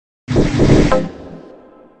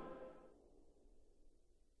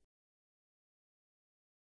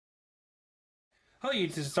Hello,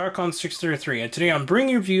 this is Darkon633, and today I'm bringing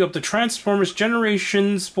you a review of the Transformers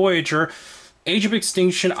Generations Voyager Age of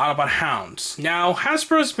Extinction Autobot Hound. Now,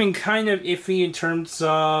 Hasbro's been kind of iffy in terms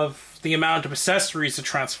of the amount of accessories the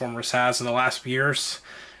Transformers has in the last few years,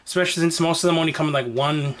 especially since most of them only come with like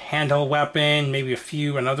one handheld weapon, maybe a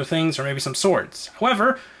few and other things, or maybe some swords.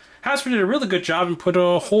 However, Hasbro did a really good job and put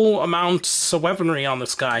a whole amount of weaponry on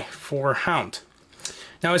this guy for Hound.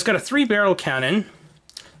 Now, he's got a 3-barrel cannon,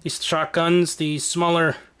 these shotguns, these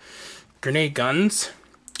smaller grenade guns.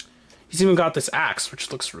 He's even got this axe,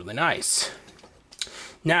 which looks really nice.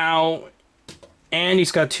 Now, and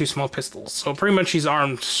he's got 2 small pistols, so pretty much he's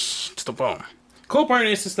armed to the bone. Cool part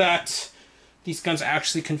is that these guns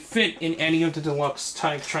actually can fit in any of the deluxe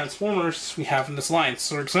type Transformers we have in this line.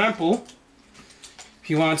 So, for example, if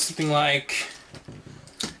you want something like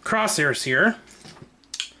Crosshairs here,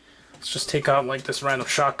 let's just take out like this random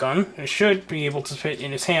shotgun. It should be able to fit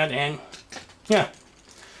in his hand, and yeah.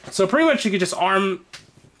 So pretty much you could just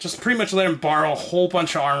pretty much let him borrow a whole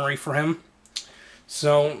bunch of armory for him.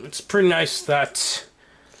 So it's pretty nice that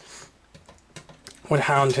what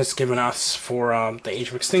Hound has given us for the Age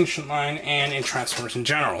of Extinction line and in Transformers in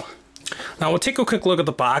general. Now we'll take a quick look at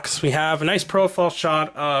the box. We have a nice profile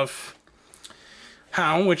shot of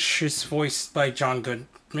Hound, which is voiced by John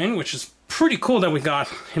Goodman, which is pretty cool that we got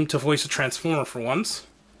him to voice a Transformer for once.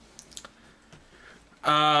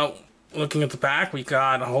 Looking at the back, we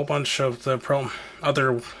got a whole bunch of the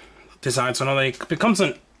other designs. So it becomes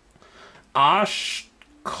an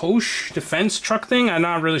Oshkosh defense truck thing. I'm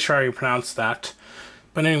not really sure how you pronounce that.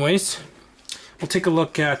 But anyways, we'll take a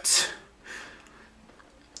look at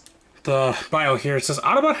the bio here. It says,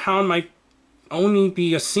 Autobot Hound might only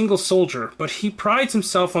be a single soldier, but he prides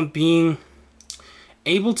himself on being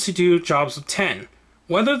able to do jobs of 10.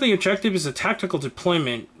 Whether the objective is a tactical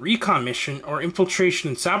deployment, recon mission, or infiltration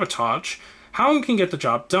and sabotage, Hound can get the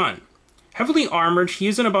job done. Heavily armored, he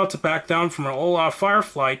isn't about to back down from an all-out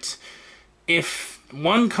firefight if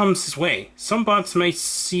one comes his way. Some bots may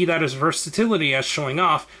see that as versatility as showing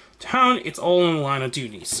off. To Hound, it's all in the line of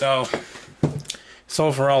duty. So, it's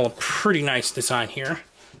overall a pretty nice design here.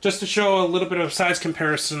 Just to show a little bit of size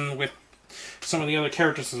comparison with some of the other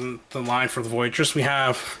characters in the line for the Voyagers, we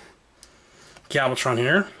have Galvatron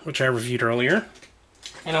here, which I reviewed earlier,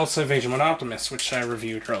 and also Voyager Optimus, which I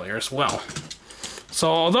reviewed earlier as well. So,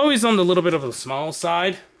 although he's on the little bit of the small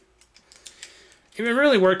side, it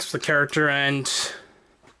really works for the character, and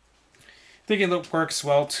I think it works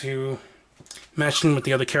well to mesh in with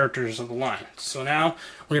the other characters of the line. So now,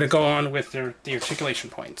 we're going to go on with the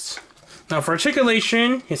articulation points. Now, for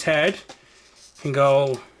articulation, his head can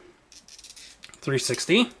go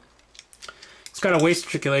 360. It's got a waist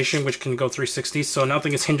articulation which can go 360, so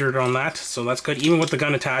nothing is hindered on that, so that's good. Even with the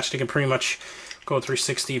gun attached, it can pretty much go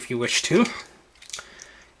 360 if you wish to.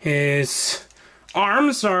 His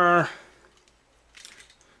arms are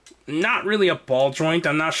not really a ball joint.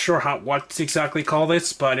 I'm not sure what to exactly call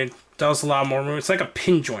this, but it does allow more movement. It's like a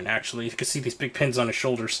pin joint, actually. You can see these big pins on his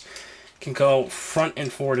shoulders. It can go front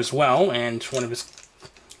and forward as well, and one of his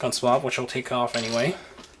gun swap, which I'll take off anyway.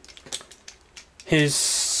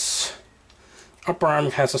 His upper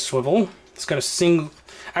arm has a swivel. It's got a single...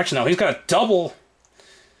 Actually, no, he's got a double...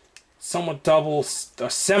 Somewhat double... A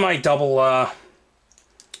semi-double,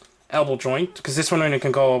 elbow joint. Because this one only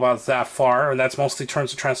can go about that far. And that's mostly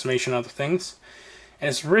turns to transformation and other things. And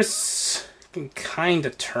his wrists can kind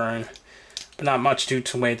of turn. But not much due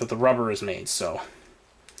to the way that the rubber is made, so...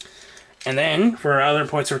 And then, for other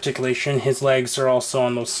points of articulation, his legs are also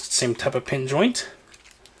on those same type of pin joint.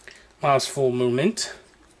 Allows full movement.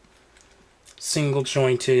 Single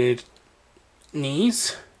jointed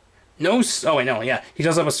knees. Oh wait, no, yeah. He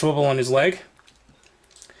does have a swivel on his leg.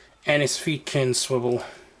 And his feet can swivel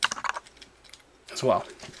as well.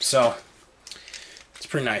 So, it's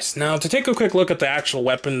pretty nice. Now, to take a quick look at the actual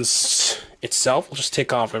weapons itself, we'll just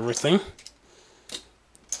take off everything.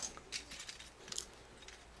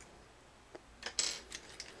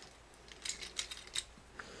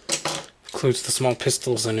 Includes the small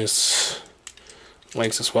pistols in his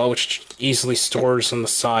legs as well, which easily stores on the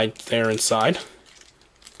side there inside.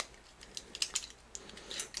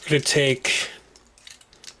 We're going to take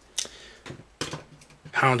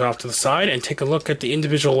Hound off to the side and take a look at the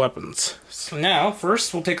individual weapons. So now,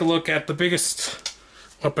 first, we'll take a look at the biggest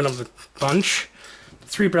weapon of the bunch, the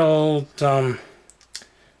 3-barreled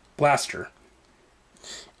blaster.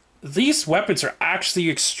 These weapons are actually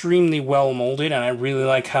extremely well molded, and I really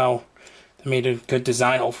like how they made a good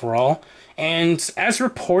design overall. And as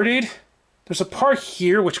reported, there's a part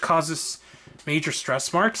here which causes major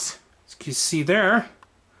stress marks. As you can see there,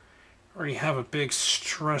 already have a big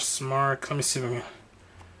stress mark. Let me see if I can...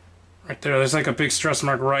 Right there, there's like a big stress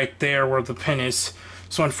mark right there where the pin is.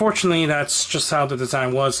 So unfortunately, that's just how the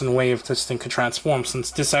design was in a way if this thing could transform,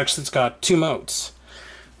 since this actually's got two modes.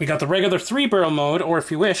 We got the regular 3-barrel mode, or if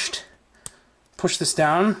you wished, push this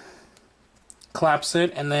down, collapse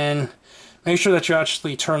it, and then make sure that you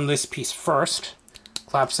actually turn this piece first,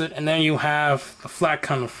 collapse it, and then you have the flat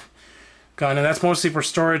kind of gun, and that's mostly for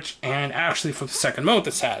storage and actually for the second mode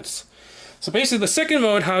this has. So basically the second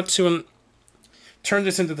mode, how to turn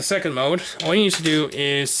this into the second mode, all you need to do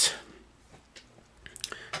is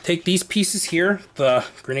take these pieces here, the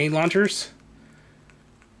grenade launchers,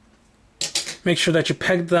 make sure that you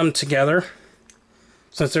peg them together,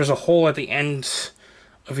 since there's a hole at the end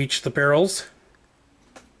of each of the barrels.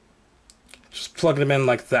 Just plug them in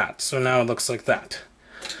like that, so now it looks like that.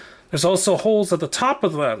 There's also holes at the top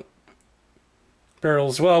of the barrel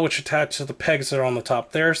as well, which attach to the pegs that are on the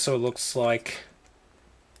top there, so it looks like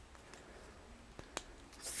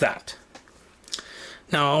that.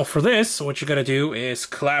 Now for this, what you gotta do is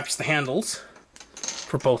collapse the handles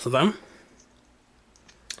for both of them.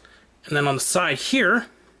 And then on the side here,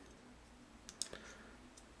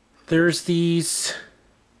 there's these...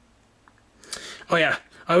 Oh yeah,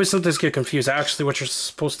 I always sometimes get confused. Actually, what you're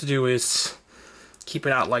supposed to do is keep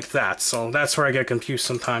it out like that. So that's where I get confused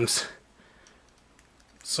sometimes.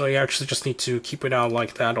 So you actually just need to keep it out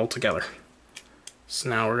like that altogether. So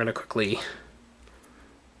now we're going to quickly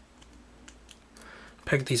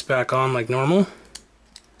peg these back on like normal.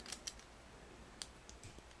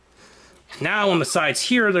 Now on the sides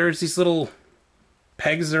here, there's these little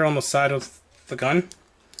pegs there on the side of the gun.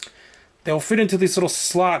 They'll fit into these little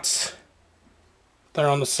slots that are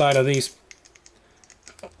on the side of these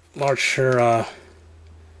larger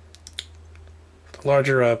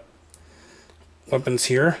weapons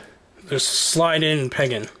here. Just slide in and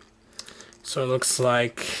peg in. So it looks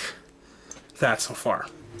like that so far.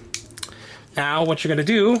 Now what you're going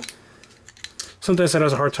to do, sometimes that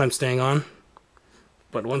has a hard time staying on,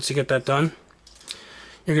 but once you get that done,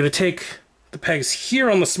 you're going to take the pegs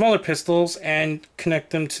here on the smaller pistols and connect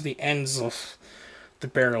them to the ends of the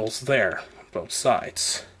barrels there, both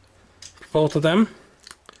sides. Both of them.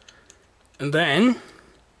 And then,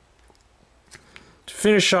 to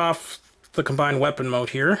finish off the combined weapon mode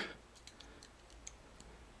here,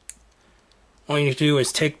 all you need to do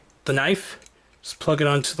is take the knife, just plug it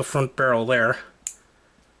onto the front barrel there,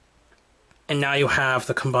 and now you have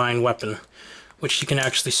the combined weapon, which you can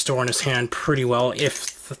actually store in his hand pretty well.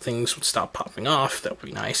 If the things would stop popping off, that would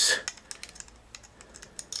be nice.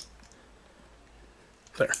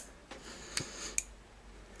 There.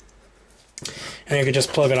 And you can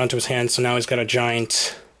just plug it onto his hand, so now he's got a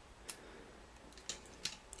giant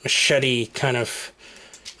machete kind of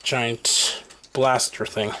giant blaster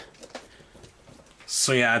thing.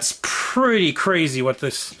 So yeah, it's pretty crazy what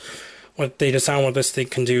they designed what this thing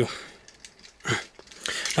can do.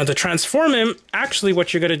 Now to transform him, actually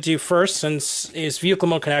what you're going to do first, since his vehicle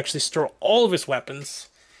mode can actually store all of his weapons,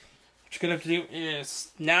 what you're going to have to do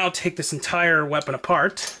is now take this entire weapon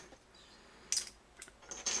apart.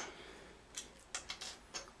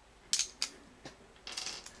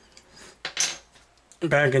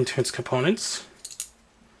 Back into its components.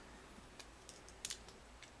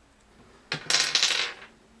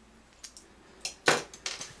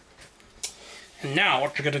 And now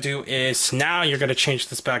what you're going to do is, now you're going to change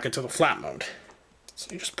this back into the flat mode.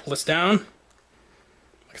 So you just pull this down,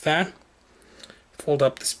 like that. Fold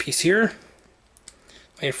up this piece here,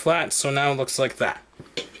 lay it flat, so now it looks like that.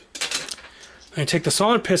 And you take the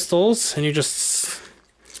solid pistols, and you just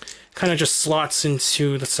kind of just slots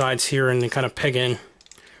into the sides here, and you kind of peg in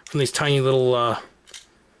from these tiny little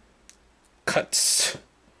cuts.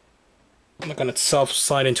 And the gun itself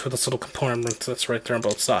slide into this little component that's right there on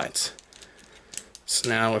both sides. So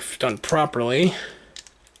now, if done properly,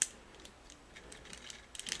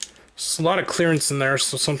 there's a lot of clearance in there,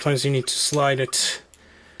 so sometimes you need to slide it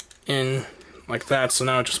in like that, so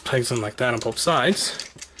now it just pegs in like that on both sides.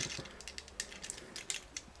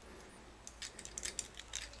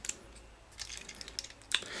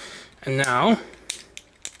 And now,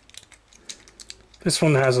 this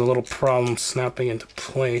one has a little problem snapping into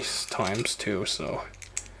place times too, so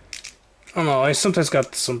I don't know, I sometimes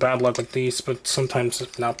got some bad luck with these, but sometimes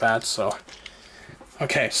it's not bad, so.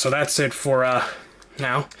 Okay, so that's it for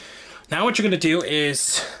now. Now what you're going to do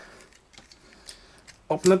is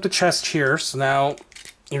open up the chest here, so now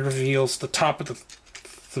it reveals the top of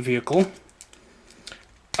the vehicle.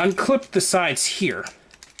 Unclip the sides here.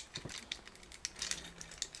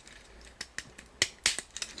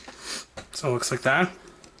 So it looks like that.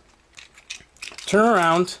 Turn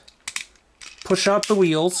around, push out the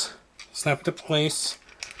wheels, snap it to place,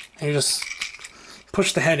 and you just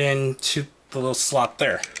push the head into the little slot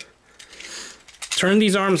there. Turn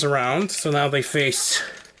these arms around so now they face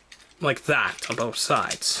like that on both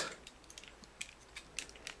sides.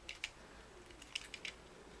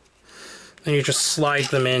 Then you just slide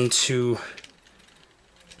them into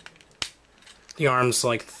the arms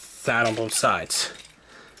like that on both sides.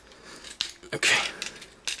 Okay.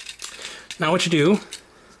 Now what you do,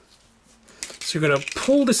 so you're going to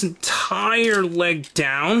pull this entire leg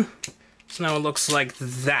down. So now it looks like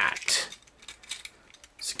that.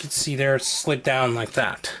 So you can see there it's slid down like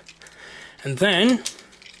that. And then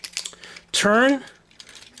turn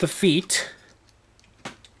the feet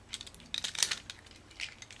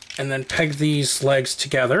and then peg these legs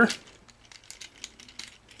together.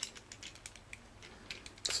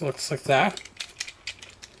 So it looks like that.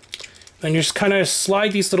 Then you just kind of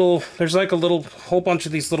slide these little, there's like a little whole bunch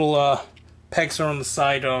of these little pegs are on the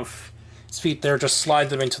side of his feet there. Just slide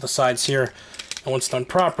them into the sides here. And once done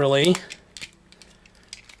properly,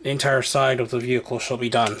 the entire side of the vehicle shall be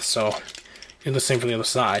done. So do the same for the other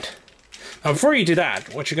side. Now before you do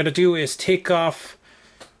that, what you're going to do is take off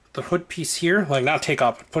the hood piece here. Like not take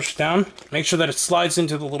off, but push it down. Make sure that it slides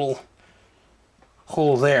into the little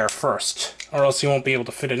hole there first, or else you won't be able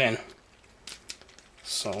to fit it in.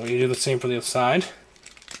 So you do the same for the other side.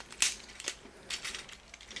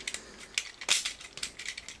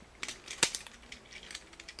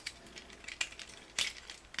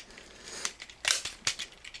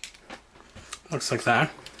 Looks like that.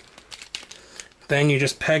 Then you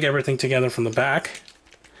just peg everything together from the back.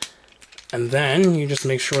 And then you just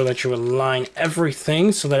make sure that you align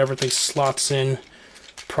everything so that everything slots in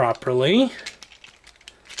properly.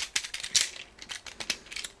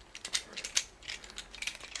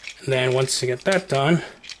 And then once you get that done,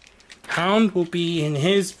 Hound will be in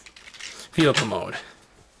his vehicle mode.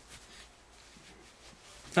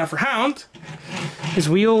 Now for Hound, his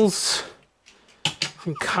wheels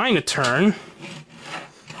can kind of turn.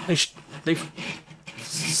 It's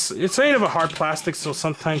made of a hard plastic, so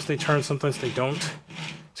sometimes they turn, sometimes they don't.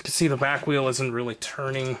 As you can see, the back wheel isn't really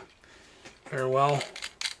turning very well.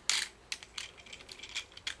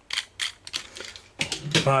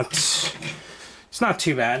 But it's not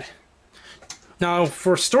too bad. Now,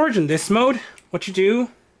 for storage in this mode, what you do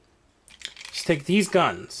is take these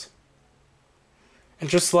guns. And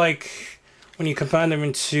just like when you combine them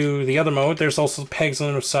into the other mode, there's also pegs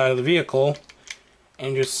on the side of the vehicle.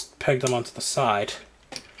 And just peg them onto the side.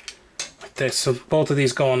 Like this. So both of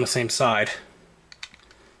these go on the same side.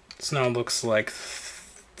 So now it looks like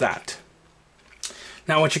that.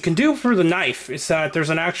 Now what you can do for the knife is that there's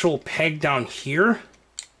an actual peg down here.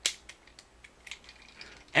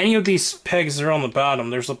 Any of these pegs that are on the bottom,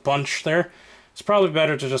 there's a bunch there. It's probably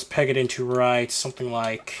better to just peg it into something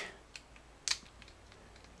like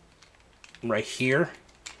right here.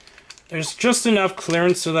 There's just enough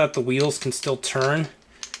clearance so that the wheels can still turn,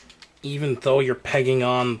 even though you're pegging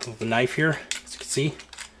on the knife here, as you can see.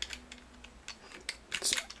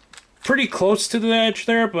 It's pretty close to the edge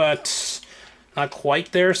there, but not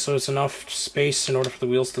quite there, so it's enough space in order for the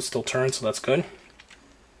wheels to still turn, so that's good.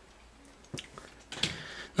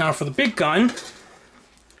 Now for the big gun,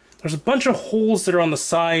 there's a bunch of holes that are on the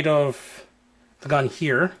side of the gun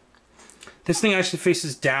here. This thing actually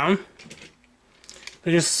faces down.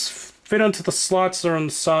 They just fit onto the slots that are on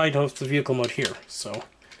the side of the vehicle mode here. So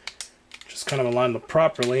just kind of align them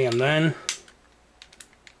properly, and then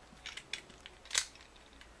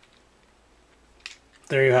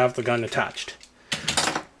there you have the gun attached.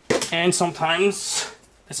 And sometimes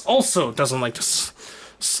this also doesn't like to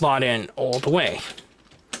slot in all the way.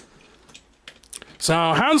 So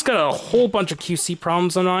Hound's got a whole bunch of QC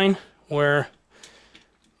problems on mine, where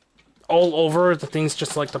all over the things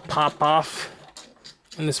just like to pop off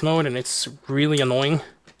in this mode, and it's really annoying.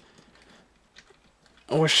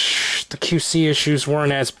 I wish the QC issues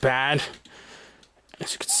weren't as bad,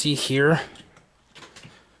 as you can see here.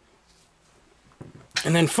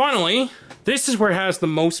 And then finally, this is where it has the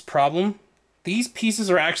most problem. These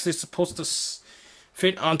pieces are actually supposed to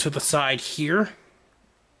fit onto the side here.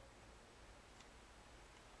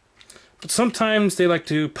 But sometimes they like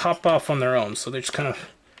to pop off on their own, so they just kind of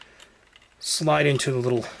slide into the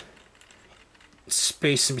little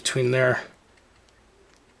space in between there.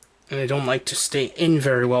 And they don't like to stay in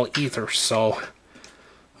very well either, so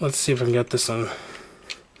let's see if I can get this on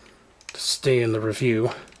to stay in the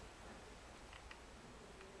review.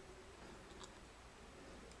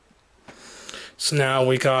 So now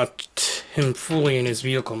we got him fully in his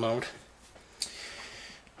vehicle mode.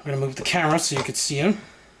 I'm going to move the camera so you can see him.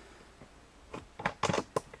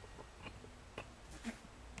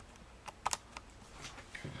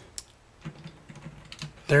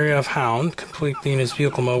 there you have Hound, completely in his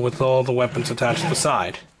vehicle mode with all the weapons attached to the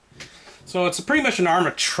side. So it's pretty much an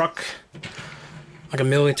armored truck, like a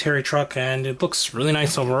military truck, and it looks really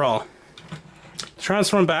nice overall. To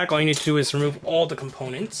transform back, all you need to do is remove all the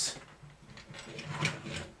components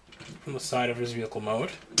from the side of his vehicle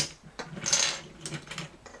mode.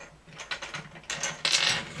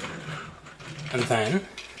 And then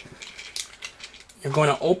you're going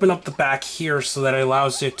to open up the back here so that it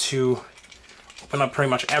allows it to open up pretty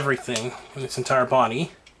much everything in its entire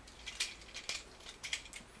body.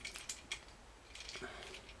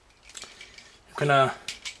 You're going to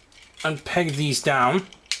unpeg these down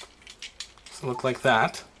so look like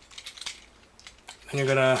that. Then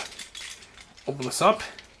you're going to open this up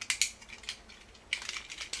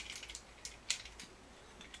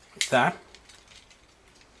like that.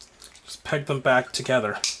 Just peg them back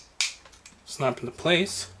together. Snap into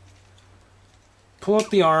place. Pull up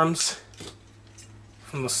the arms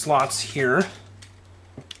from the slots here.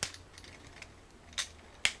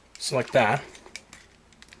 So like that.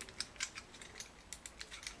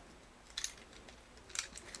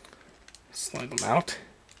 Slide them out.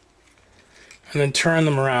 And then turn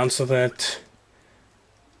them around so that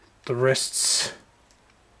the wrists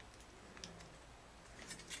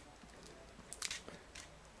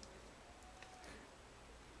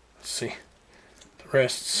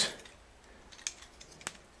wrists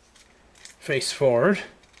face forward.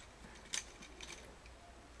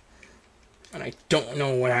 And I don't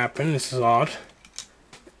know what happened. This is odd.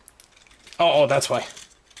 Oh, that's why.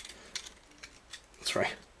 That's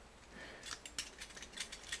right.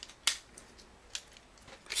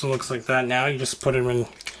 So it looks like that now. You just put them in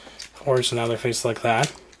forward, so now they're faced like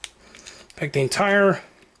that. Pick the entire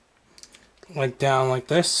leg down like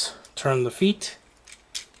this. Turn the feet.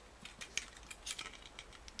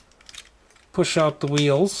 Push out the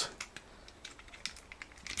wheels.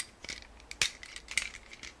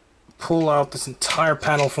 Pull out this entire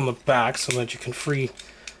panel from the back so that you can free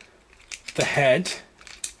the head.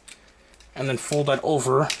 And then fold that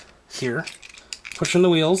over here. Push in the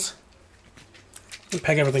wheels. And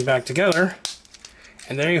peg everything back together.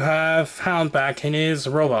 And there you have Hound back in his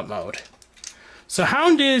robot mode. So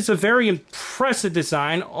Hound is a very impressive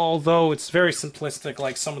design, although it's very simplistic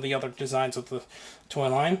like some of the other designs of the toy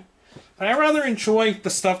line. But I rather enjoy the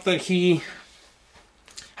stuff that he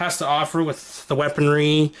has to offer with the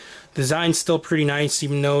weaponry. Design's still pretty nice,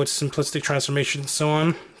 even though it's simplistic transformation and so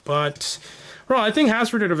on. But, well, I think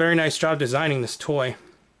Hasbro did a very nice job designing this toy.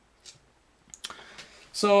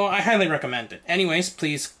 So, I highly recommend it. Anyways,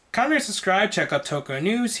 please comment and subscribe, check out Tokyo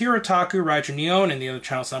News, Hero Otaku, Rajio, Nihon, and the other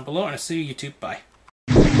channels down below, and I'll see you YouTube. Bye.